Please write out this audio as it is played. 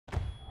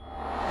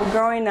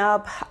Growing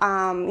up,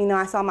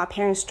 I saw my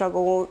parents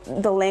struggle,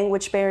 the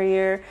language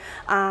barrier,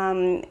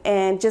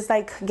 and just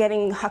like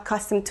getting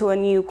accustomed to a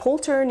new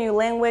culture, new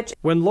language.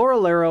 When Laura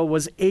Lero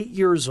was 8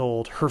 years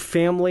old, her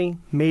family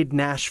made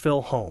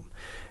Nashville home.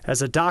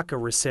 As a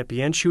DACA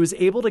recipient, she was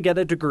able to get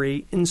a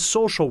degree in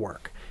social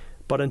work.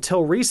 But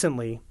until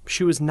recently,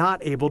 she was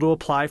not able to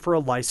apply for a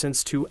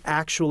license to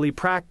actually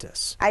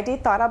practice. I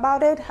did thought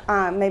about it,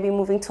 maybe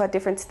moving to a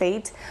different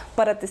state,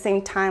 but at the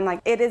same time,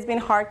 it has been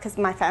hard because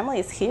my family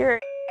is here.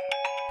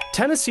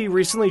 Tennessee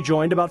recently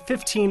joined about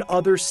 15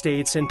 other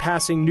states in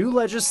passing new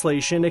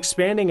legislation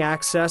expanding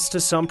access to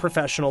some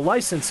professional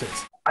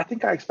licenses. I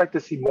think I expect to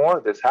see more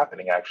of this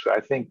happening, actually.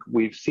 I think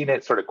we've seen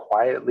it sort of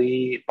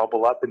quietly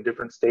bubble up in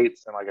different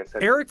states. And like I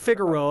said, Eric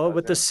Figueroa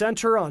with the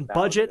Center on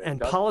Budget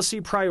and Policy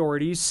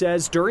Priorities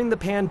says during the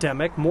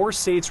pandemic, more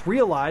states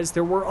realized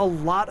there were a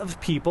lot of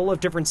people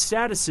of different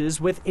statuses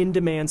with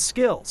in-demand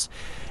skills.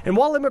 And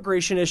while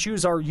immigration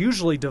issues are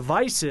usually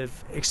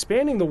divisive,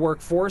 expanding the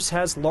workforce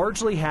has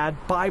largely had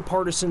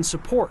bipartisan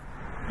support.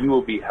 You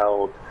will be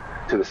held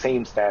to the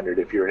same standard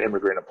if you're an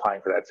immigrant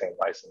applying for that same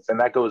license, and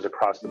that goes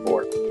across the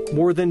board.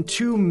 More than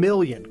 2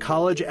 million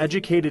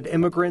college-educated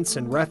immigrants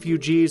and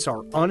refugees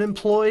are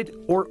unemployed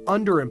or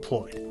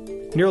underemployed.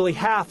 Nearly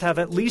half have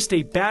at least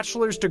a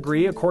bachelor's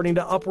degree, according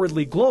to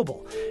Upwardly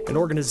Global, an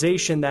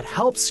organization that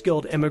helps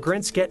skilled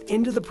immigrants get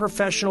into the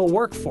professional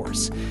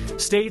workforce.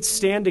 States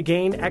stand to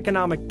gain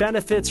economic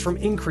benefits from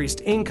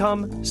increased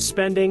income,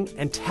 spending,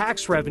 and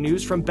tax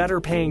revenues from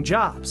better-paying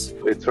jobs.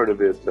 It sort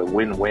of is a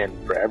win-win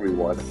for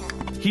everyone.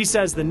 He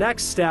says the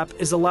next step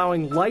is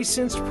allowing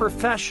licensed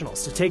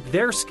professionals to take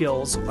their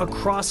skills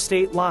across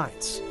state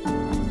lines.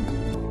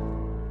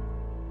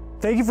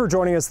 Thank you for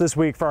joining us this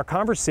week for our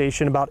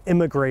conversation about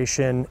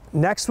immigration.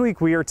 Next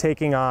week, we are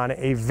taking on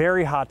a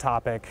very hot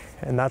topic,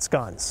 and that's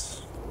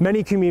guns.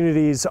 Many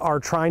communities are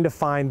trying to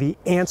find the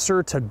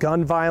answer to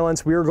gun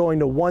violence. We are going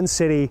to one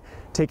city,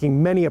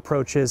 taking many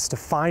approaches to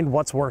find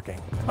what's working.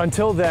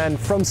 Until then,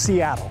 from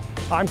Seattle,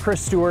 I'm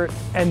Chris Stewart,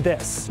 and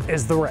this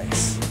is The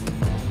Race.